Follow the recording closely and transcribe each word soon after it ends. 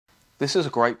This is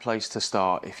a great place to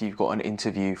start if you've got an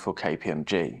interview for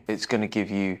KPMG. It's going to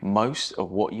give you most of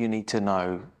what you need to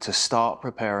know to start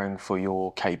preparing for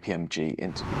your KPMG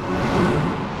interview.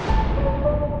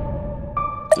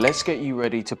 Let's get you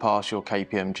ready to pass your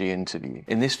KPMG interview.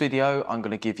 In this video, I'm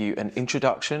going to give you an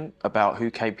introduction about who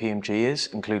KPMG is,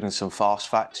 including some fast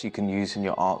facts you can use in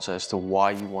your answer as to why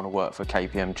you want to work for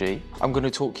KPMG. I'm going to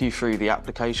talk you through the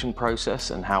application process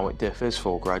and how it differs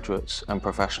for graduates and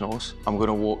professionals. I'm going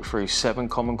to walk through 7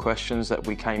 common questions that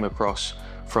we came across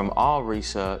from our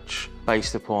research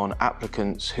based upon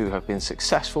applicants who have been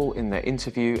successful in their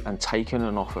interview and taken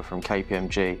an offer from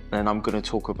KPMG. And I'm going to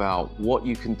talk about what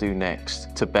you can do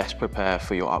next to best prepare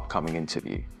for your upcoming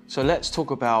interview. So let's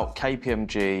talk about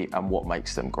KPMG and what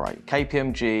makes them great.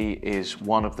 KPMG is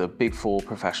one of the big 4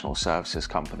 professional services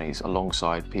companies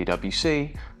alongside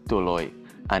PwC, Deloitte,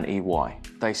 and EY.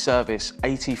 They service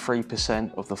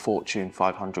 83% of the Fortune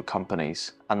 500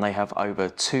 companies, and they have over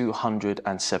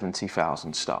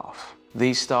 270,000 staff.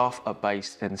 These staff are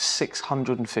based in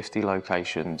 650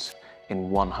 locations in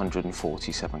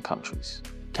 147 countries.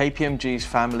 KPMG's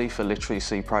Family for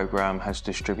Literacy program has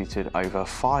distributed over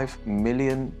 5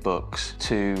 million books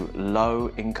to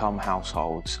low-income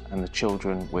households and the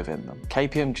children within them.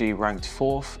 KPMG ranked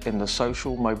 4th in the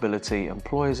Social Mobility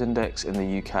Employers Index in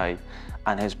the UK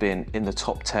and has been in the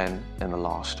top 10 in the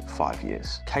last 5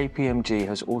 years. KPMG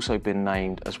has also been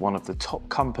named as one of the top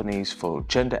companies for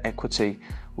gender equity,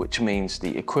 which means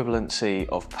the equivalency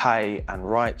of pay and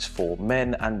rights for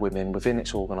men and women within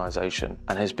its organisation,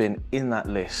 and has been in that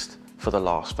list for the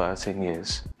last 13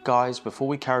 years. Guys, before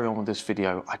we carry on with this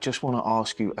video, I just want to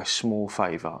ask you a small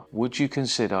favour. Would you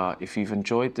consider, if you've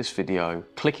enjoyed this video,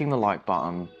 clicking the like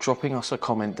button, dropping us a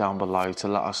comment down below to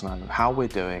let us know how we're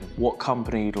doing, what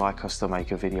company you'd like us to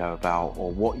make a video about, or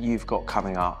what you've got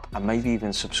coming up, and maybe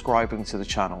even subscribing to the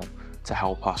channel to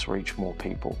help us reach more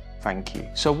people. Thank you.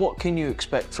 So what can you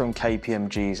expect from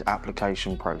KPMG's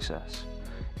application process?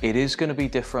 It is going to be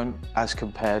different as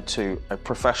compared to a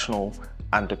professional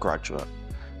and a graduate.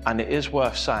 And it is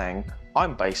worth saying,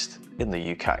 I'm based in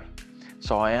the UK.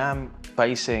 So I am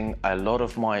basing a lot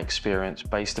of my experience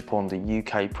based upon the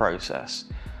UK process,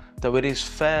 though it is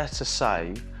fair to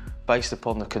say, based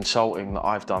upon the consulting that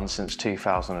I've done since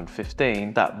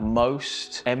 2015, that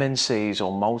most MNCs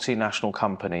or multinational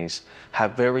companies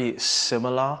have very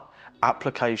similar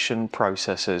application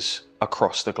processes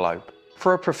across the globe.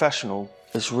 For a professional,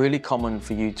 it's really common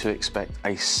for you to expect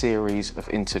a series of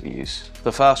interviews.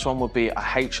 The first one would be a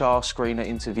HR screener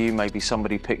interview. Maybe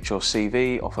somebody picked your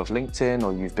CV off of LinkedIn,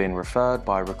 or you've been referred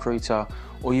by a recruiter,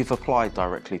 or you've applied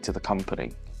directly to the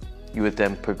company. You would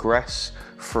then progress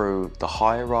through the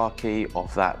hierarchy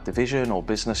of that division or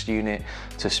business unit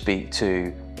to speak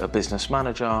to a business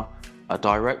manager, a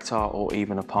director, or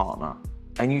even a partner.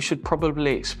 And you should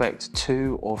probably expect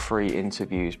 2 or 3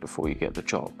 interviews before you get the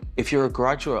job. If you're a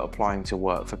graduate applying to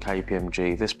work for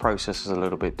KPMG, this process is a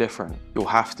little bit different. You'll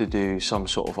have to do some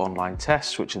sort of online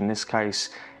test, which in this case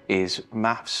is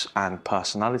maths and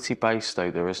personality based,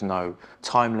 though there is no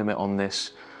time limit on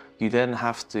this. You then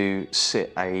have to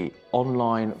sit an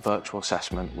online virtual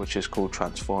assessment, which is called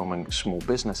Transforming Small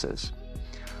Businesses.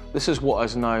 This is what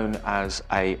is known as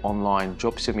an online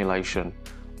job simulation.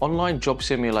 Online job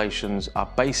simulations are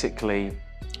basically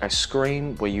a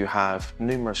screen where you have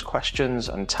numerous questions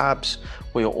and tabs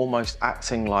where you're almost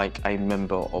acting like a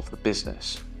member of the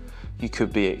business. You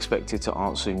could be expected to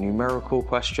answer numerical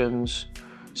questions,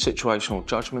 situational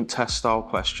judgment test style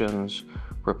questions,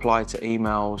 reply to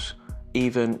emails,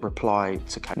 even reply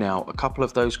to. Now, a couple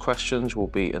of those questions will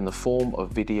be in the form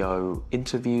of video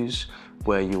interviews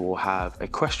where you will have a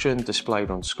question displayed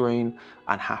on screen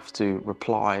and have to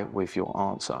reply with your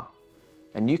answer.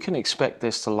 And you can expect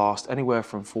this to last anywhere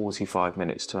from 45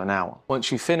 minutes to an hour.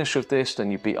 Once you finish with this,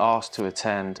 then you'd be asked to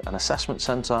attend an assessment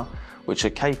centre, which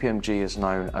at KPMG is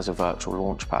known as a virtual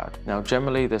launchpad. Now,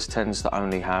 generally this tends to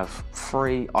only have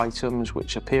 3 items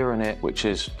which appear in it, which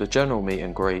is the general meet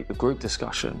and greet, the group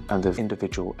discussion, and the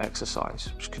individual exercise,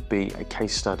 which could be a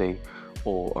case study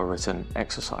or a written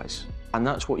exercise. And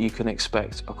that's what you can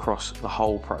expect across the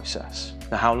whole process.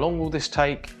 Now, how long will this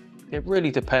take? It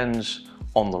really depends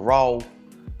on the role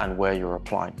and where you're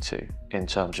applying to in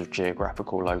terms of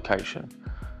geographical location.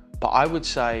 But I would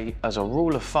say, as a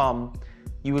rule of thumb,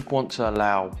 you would want to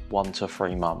allow 1 to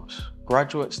 3 months.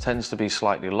 Graduates tends to be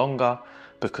slightly longer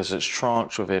because it's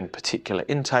tranched within particular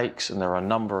intakes and there are a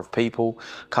number of people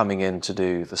coming in to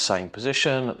do the same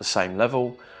position at the same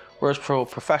level. Whereas for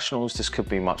professionals, this could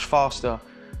be much faster,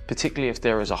 particularly if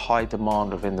there is a high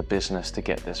demand within the business to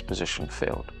get this position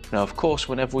filled. Now, of course,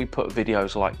 whenever we put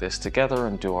videos like this together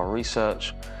and do our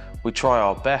research, We try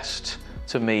our best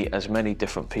to meet as many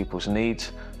different people's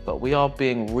needs, but we are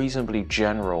being reasonably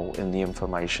general in the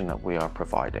information that we are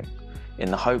providing, in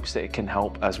the hopes that it can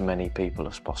help as many people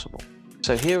as possible.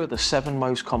 So here are the 7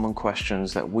 most common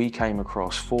questions that we came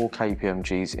across for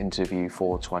KPMG's interview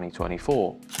for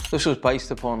 2024. This was based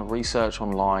upon research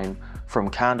online from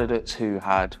candidates who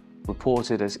had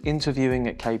reported as interviewing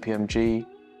at KPMG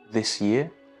this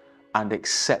year and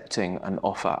accepting an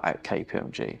offer at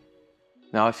KPMG.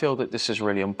 Now, I feel that this is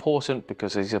really important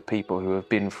because these are people who have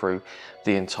been through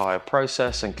the entire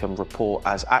process and can report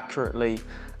as accurately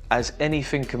as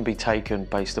anything can be taken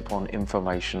based upon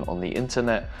information on the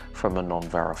internet from a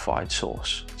non-verified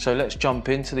source. So let's jump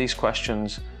into these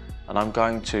questions, and I'm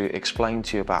going to explain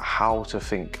to you about how to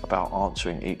think about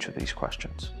answering each of these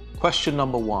questions. Question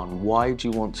number 1, why do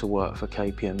you want to work for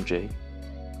KPMG?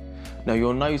 Now,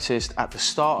 you'll notice at the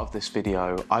start of this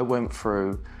video, I went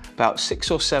through about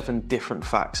 6 or 7 different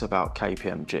facts about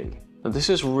KPMG. Now, this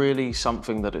is really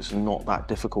something that is not that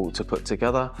difficult to put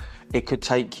together. It could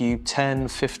take you 10,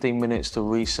 15 minutes to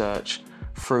research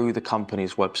through the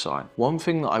company's website. One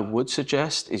thing that I would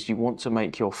suggest is you want to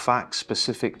make your facts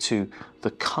specific to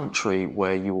the country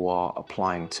where you are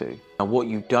applying to. Now, what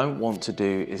you don't want to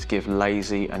do is give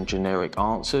lazy and generic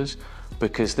answers,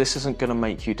 because this isn't going to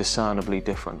make you discernibly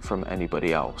different from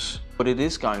anybody else. What it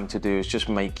is going to do is just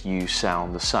make you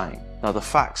sound the same. Now, the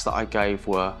facts that I gave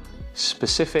were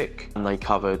specific, and they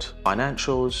covered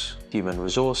financials, human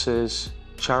resources,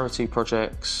 charity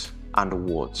projects, and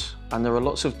awards. And there are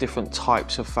lots of different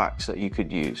types of facts that you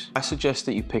could use. I suggest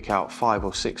that you pick out 5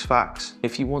 or 6 facts.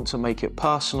 If you want to make it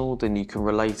personal, then you can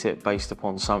relate it based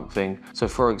upon something. So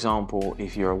for example,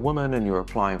 if you're a woman and you're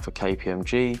applying for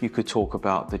KPMG, you could talk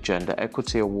about the Gender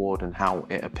Equity Award and how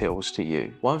it appeals to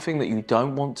you. One thing that you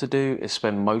don't want to do is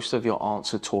spend most of your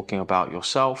answer talking about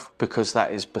yourself, because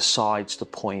that is besides the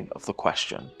point of the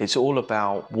question. It's all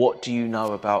about, what do you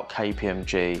know about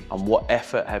KPMG and what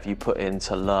effort have you put in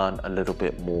to learn a little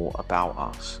bit more about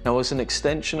us. Now, as an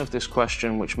extension of this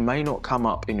question, which may not come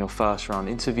up in your first round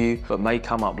interview, but may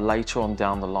come up later on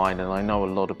down the line, and I know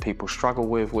a lot of people struggle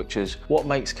with, which is, what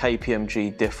makes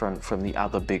KPMG different from the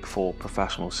other Big 4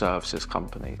 professional services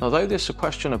companies? Although this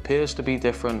question appears to be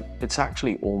different, it's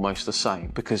actually almost the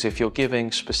same, because if you're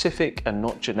giving specific and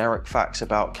not generic facts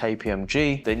about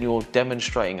KPMG, then you're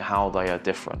demonstrating how they are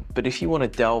different. But if you want to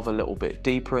delve a little bit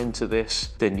deeper into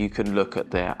this, then you can look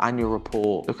at their annual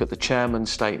report, look at the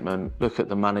chairman's statement, look at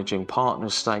the managing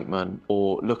partner's statement,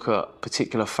 or look at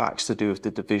particular facts to do with the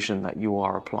division that you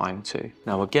are applying to.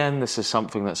 Now, again, this is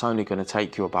something that's only going to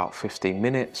take you about 15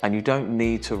 minutes, and you don't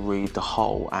need to read the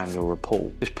whole annual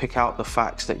report. Just pick out the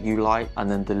facts that you like and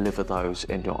then deliver those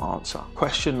in your answer.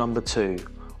 Question number 2.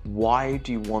 Why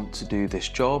do you want to do this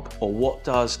job? Or what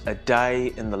does a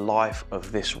day in the life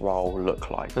of this role look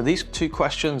like? Now, these 2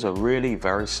 questions are really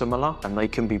very similar, and they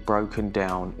can be broken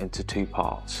down into 2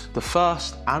 parts. The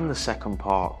first and the second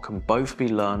part can both be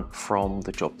learned from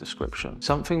the job description.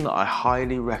 Something that I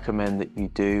highly recommend that you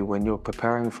do when you're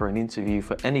preparing for an interview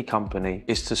for any company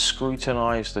is to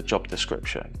scrutinize the job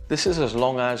description. This is as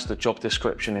long as the job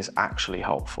description is actually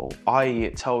helpful, i.e.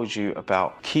 it tells you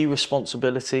about key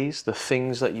responsibilities, the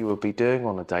things that you will be doing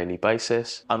on a daily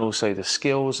basis, and also the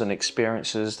skills and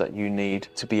experiences that you need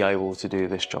to be able to do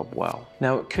this job well.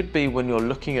 Now, it could be when you're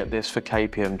looking at this for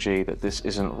KPMG that this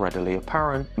isn't readily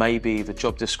apparent. Maybe the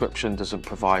job description doesn't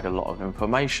provide a lot of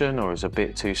information or is a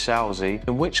bit too salesy,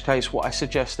 in which case what I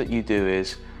suggest that you do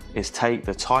is take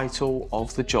the title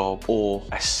of the job, or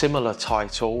a similar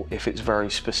title if it's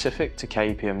very specific to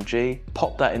KPMG,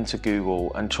 pop that into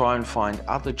Google and try and find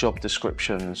other job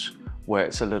descriptions where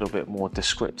it's a little bit more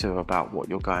descriptive about what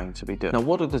you're going to be doing. Now,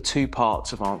 what are the 2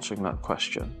 parts of answering that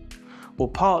question? Well,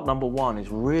 part number 1 is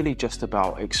really just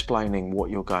about explaining what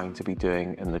you're going to be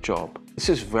doing in the job. This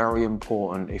is very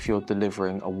important if you're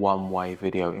delivering a one-way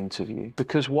video interview,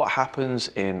 because what happens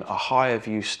in a higher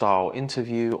view style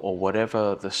interview, or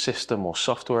whatever the system or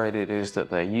software it is that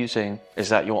they're using, is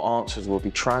that your answers will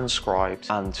be transcribed,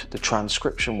 and the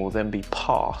transcription will then be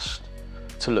passed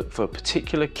to look for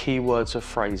particular keywords or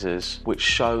phrases which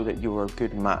show that you're a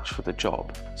good match for the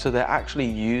job. So they're actually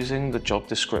using the job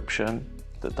description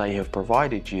that they have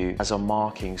provided you as a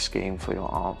marking scheme for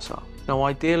your answer. Now,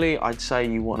 ideally, I'd say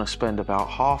you want to spend about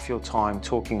half your time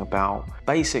talking about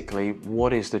basically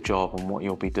what is the job and what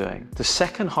you'll be doing. The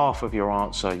second half of your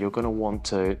answer, you're going to want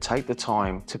to take the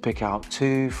time to pick out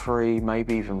 2, 3,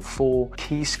 maybe even 4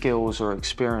 key skills or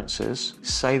experiences,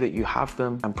 say that you have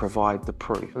them, and provide the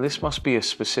proof. And this must be a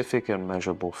specific and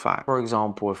measurable fact. For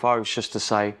example, if I was just to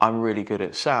say, I'm really good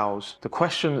at sales, the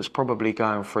question that's probably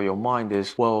going through your mind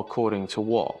is, well, according to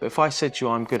what? If I said to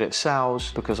you, I'm good at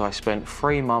sales because I spent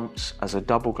 3 months as a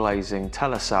double glazing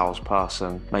telesales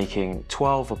person, making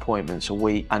 12 appointments a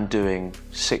week and doing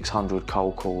 600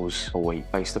 cold calls a week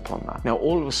based upon that. Now,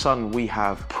 all of a sudden we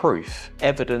have proof,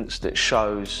 evidence that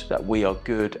shows that we are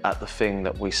good at the thing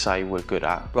that we say we're good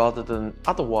at, rather than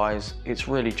otherwise it's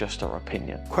really just our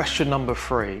opinion. Question number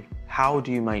 3, how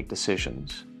do you make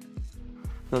decisions?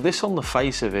 Now, this on the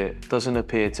face of it doesn't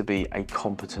appear to be a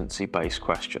competency-based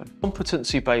question.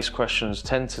 Competency-based questions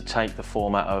tend to take the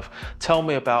format of, tell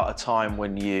me about a time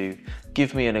when you,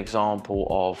 give me an example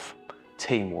of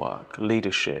teamwork,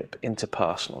 leadership,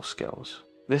 interpersonal skills.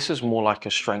 This is more like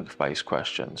a strength-based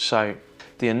question. So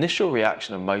the initial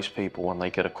reaction of most people when they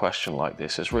get a question like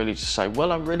this is really to say,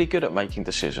 well, I'm really good at making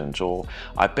decisions, or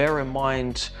I bear in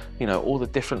mind, all the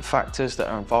different factors that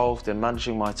are involved in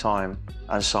managing my time,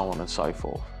 and so on and so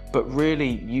forth. But really,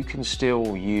 you can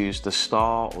still use the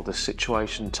STAR or the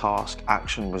situation, task,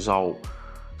 action, result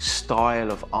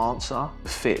style of answer to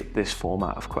fit this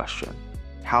format of question.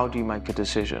 How do you make a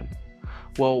decision?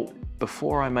 Well,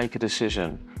 before I make a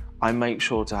decision, I make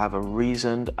sure to have a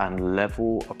reasoned and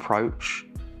level approach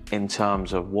in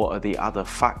terms of what are the other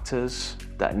factors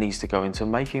that needs to go into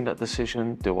making that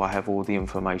decision. Do I have all the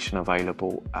information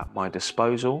available at my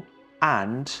disposal?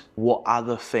 And what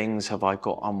other things have I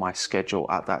got on my schedule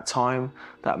at that time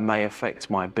that may affect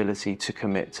my ability to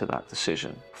commit to that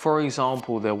decision? For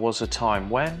example, there was a time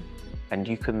when, and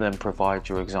you can then provide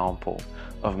your example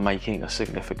of making a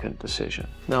significant decision.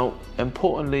 Now,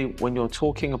 importantly, when you're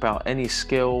talking about any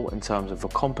skill in terms of a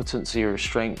competency or a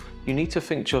strength, you need to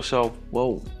think to yourself,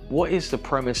 well, what is the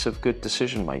premise of good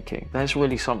decision making? There's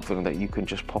really something that you can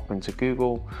just pop into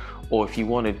Google, or if you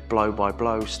wanted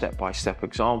blow-by-blow, step-by-step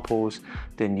examples,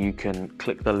 then you can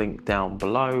click the link down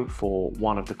below for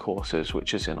one of the courses,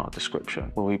 which is in our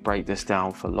description, where we break this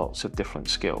down for lots of different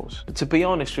skills. But to be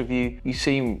honest with you,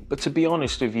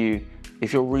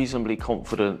 if you're reasonably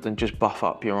confident, then just buff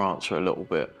up your answer a little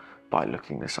bit by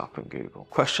looking this up in Google.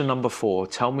 Question number 4,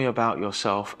 tell me about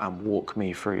yourself and walk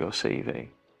me through your CV.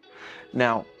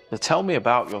 Now, the tell me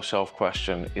about yourself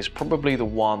question is probably the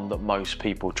one that most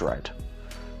people dread,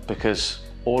 because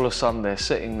all of a sudden they're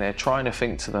sitting there trying to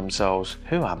think to themselves,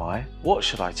 who am I? What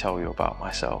should I tell you about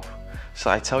myself? Should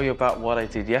I tell you about what I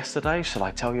did yesterday? Should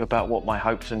I tell you about what my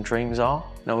hopes and dreams are?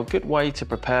 Now, a good way to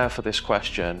prepare for this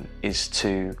question is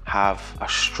to have a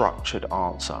structured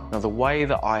answer. Now, the way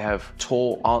that I have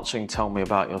taught answering tell me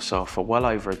about yourself for well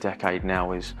over a decade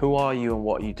now is, who are you and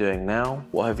what are you doing now?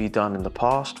 What have you done in the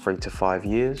past 3 to 5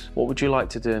 years? What would you like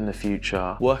to do in the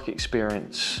future? Work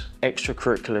experience,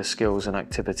 extracurricular skills and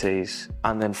activities,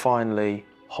 and then finally,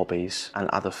 hobbies and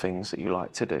other things that you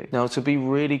like to do. Now, to be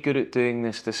really good at doing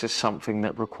this, this is something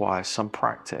that requires some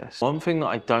practice. One thing that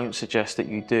I don't suggest that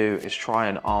you do is try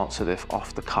and answer this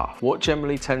off the cuff. What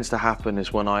generally tends to happen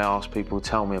is when I ask people to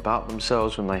tell me about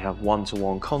themselves when they have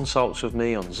one-to-one consults with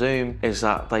me on Zoom, is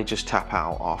that they just tap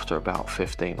out after about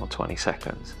 15 or 20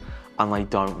 seconds and they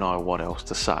don't know what else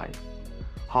to say.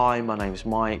 Hi, my name's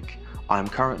Mike. I'm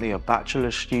currently a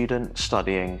bachelor's student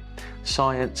studying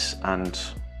science and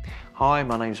Hi,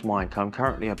 my name's Mike. I'm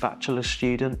currently a bachelor's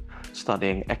student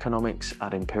studying economics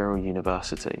at Imperial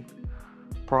University.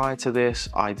 Prior to this,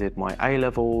 I did my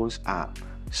A-levels at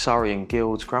Surrey and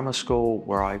Guilds Grammar School,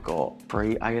 where I got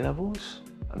 3 A-levels.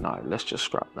 No, let's just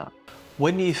scrap that.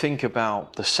 When you think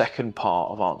about the second part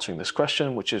of answering this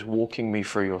question, which is walking me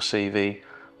through your CV,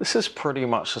 this is pretty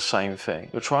much the same thing.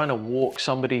 You're trying to walk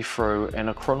somebody through in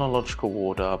a chronological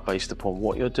order based upon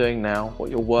what you're doing now,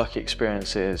 what your work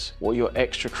experience is, what your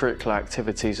extracurricular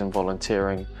activities and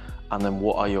volunteering, and then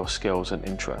what are your skills and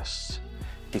interests.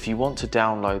 If you want to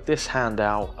download this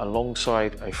handout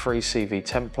alongside a free CV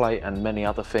template and many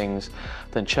other things,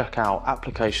 then check out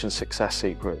Application Success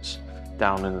Secrets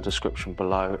down in the description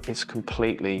below. It's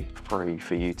completely free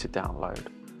for you to download.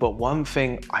 But one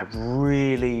thing I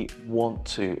really want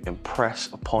to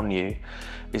impress upon you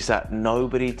is that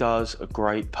nobody does a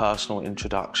great personal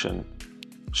introduction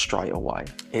straight away.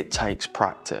 It takes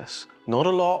practice. Not a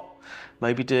lot,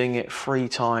 maybe doing it 3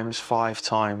 times, 5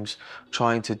 times,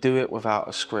 trying to do it without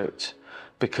a script,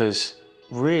 because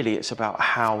really it's about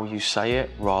how you say it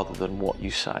rather than what you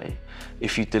say.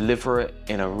 If you deliver it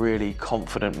in a really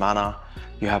confident manner,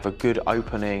 you have a good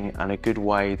opening and a good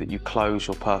way that you close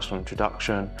your personal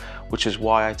introduction, which is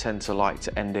why I tend to like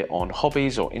to end it on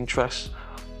hobbies or interests,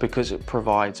 because it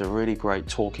provides a really great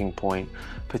talking point,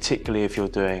 particularly if you're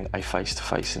doing a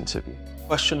face-to-face interview.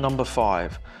 Question number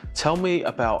 5, tell me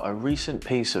about a recent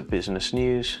piece of business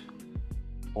news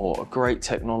or a great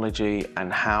technology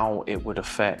and how it would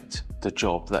affect the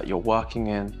job that you're working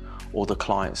in or the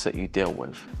clients that you deal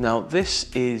with. Now,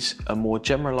 this is a more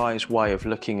generalized way of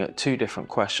looking at 2 different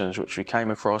questions which we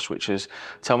came across, which is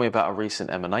tell me about a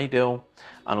recent M&A deal,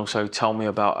 and also tell me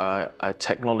about a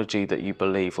technology that you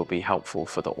believe will be helpful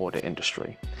for the audit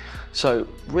industry. So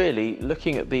really,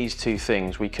 looking at these 2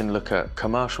 things, we can look at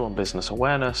commercial and business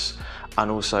awareness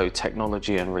and also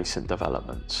technology and recent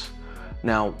developments.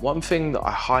 Now, one thing that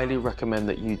I highly recommend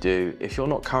that you do, if you're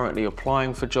not currently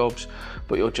applying for jobs,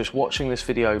 but you're just watching this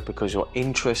video because you're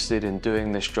interested in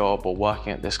doing this job or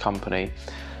working at this company,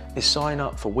 is sign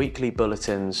up for weekly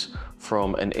bulletins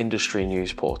from an industry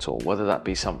news portal, whether that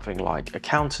be something like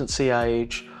Accountancy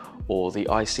Age or the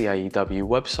ICAEW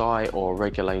website or a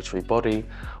regulatory body.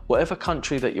 Whatever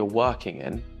country that you're working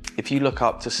in, if you look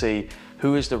up to see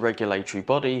who is the regulatory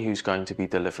body who's going to be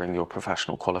delivering your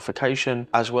professional qualification,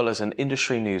 as well as an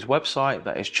industry news website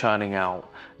that is churning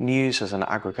out news as an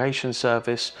aggregation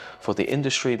service for the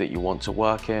industry that you want to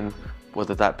work in,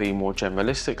 whether that be more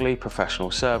generalistically professional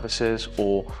services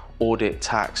or audit,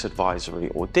 tax, advisory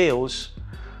or deals,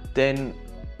 then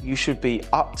you should be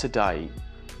up to date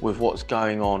with what's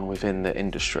going on within the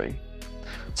industry.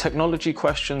 Technology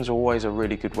questions are always a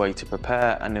really good way to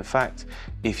prepare, and in fact,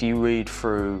 if you read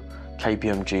through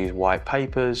KPMG's white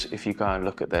papers, if you go and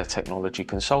look at their technology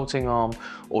consulting arm,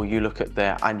 or you look at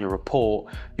their annual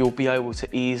report, you'll be able to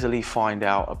easily find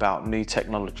out about new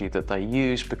technology that they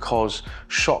use, because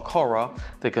shock horror,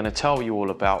 they're going to tell you all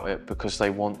about it because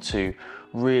they want to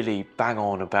really bang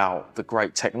on about the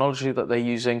great technology that they're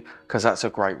using, because that's a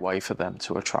great way for them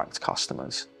to attract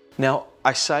customers. Now,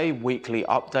 I say weekly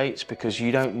updates because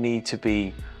you don't need to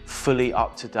be fully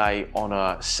up to date on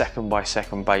a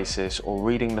second-by-second basis or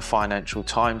reading the Financial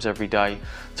Times every day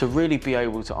to really be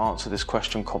able to answer this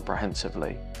question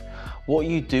comprehensively. What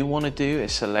you do want to do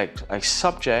is select a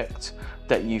subject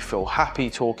that you feel happy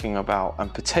talking about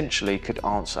and potentially could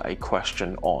answer a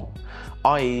question on,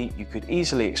 i.e. you could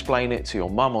easily explain it to your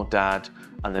mum or dad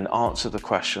and then answer the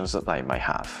questions that they may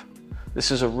have.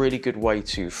 This is a really good way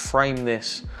to frame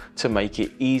this to make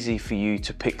it easy for you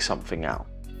to pick something out.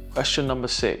 Question number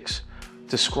 6,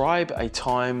 describe a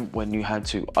time when you had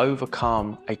to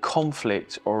overcome a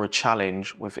conflict or a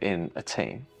challenge within a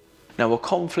team. Now, a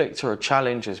conflict or a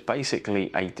challenge is basically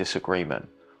a disagreement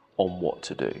on what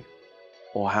to do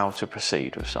or how to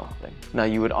proceed with something. Now,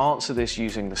 you would answer this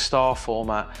using the STAR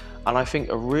format, and I think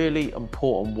a really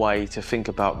important way to think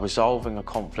about resolving a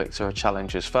conflict or a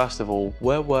challenge is, first of all,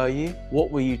 where were you?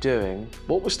 What were you doing?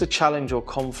 What was the challenge or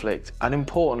conflict? And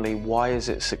importantly, why is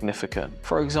it significant?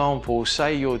 For example,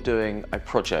 say you're doing a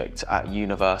project at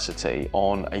university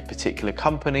on a particular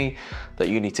company that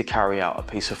you need to carry out a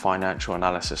piece of financial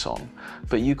analysis on,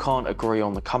 but you can't agree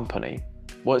on the company.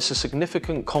 Well, it's a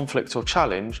significant conflict or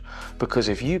challenge because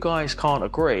if you guys can't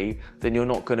agree, then you're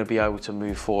not going to be able to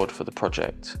move forward for the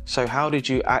project. So how did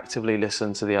you actively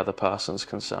listen to the other person's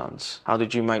concerns? How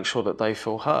did you make sure that they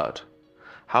feel heard?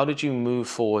 How did you move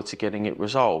forward to getting it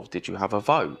resolved? Did you have a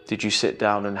vote? Did you sit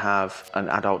down and have an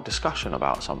adult discussion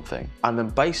about something? And then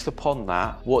based upon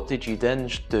that, what did you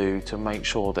then do to make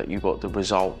sure that you got the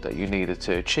result that you needed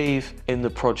to achieve in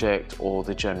the project or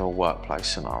the general workplace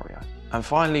scenario? And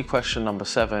finally, question number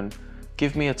 7,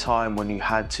 give me a time when you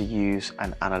had to use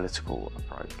an analytical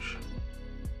approach.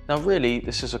 Now, really,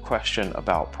 this is a question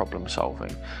about problem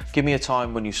solving. Give me a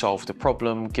time when you solved a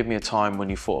problem. Give me a time when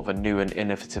you thought of a new and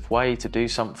innovative way to do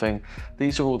something.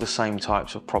 These are all the same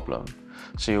types of problem.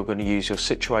 So you're going to use your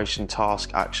situation,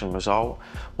 task, action, result.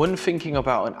 When thinking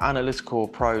about an analytical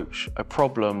approach, a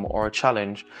problem or a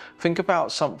challenge, think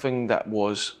about something that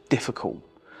was difficult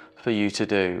for you to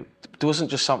do. It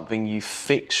wasn't just something you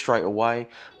fixed straight away,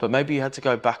 but maybe you had to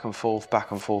go back and forth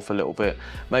a little bit.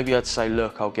 Maybe you had to say,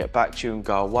 look, I'll get back to you and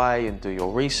go away and do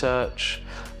your research.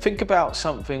 Think about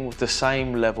something with the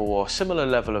same level or similar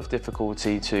level of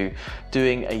difficulty to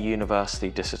doing a university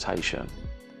dissertation.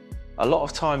 A lot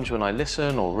of times when I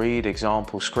listen or read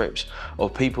example scripts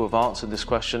of people who've answered this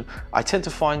question, I tend to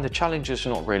find the challenges are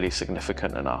not really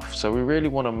significant enough. So we really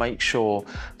want to make sure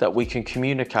that we can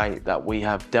communicate that we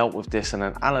have dealt with this in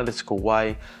an analytical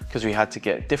way, because we had to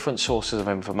get different sources of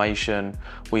information.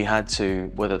 We had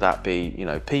to, whether that be,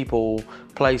 people,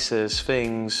 places,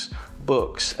 things,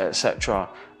 books, etc.,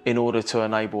 in order to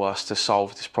enable us to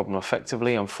solve this problem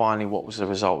effectively, and finally what was the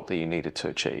result that you needed to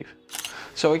achieve.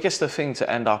 So I guess the thing to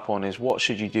end up on is, what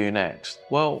should you do next?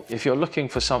 Well, if you're looking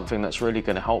for something that's really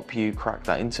going to help you crack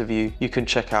that interview, you can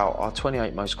check out our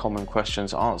 28 most common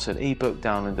questions answered ebook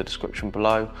down in the description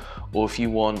below. Or if you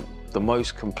want the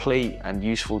most complete and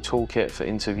useful toolkit for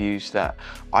interviews that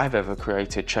I've ever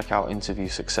created, check out Interview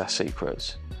Success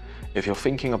Secrets. If you're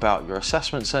thinking about your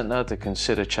assessment center, to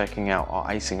consider checking out our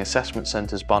Acing Assessment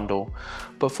Centers bundle.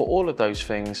 But for all of those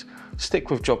things, stick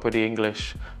with Job Ready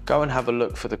English. Go and have a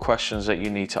look for the questions that you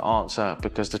need to answer,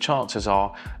 because the chances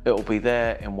are it'll be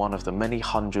there in one of the many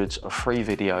hundreds of free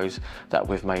videos that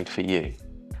we've made for you.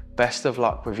 Best of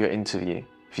luck with your interview.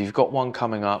 If you've got one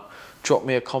coming up, drop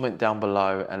me a comment down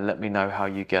below and let me know how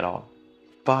you get on.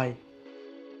 Bye.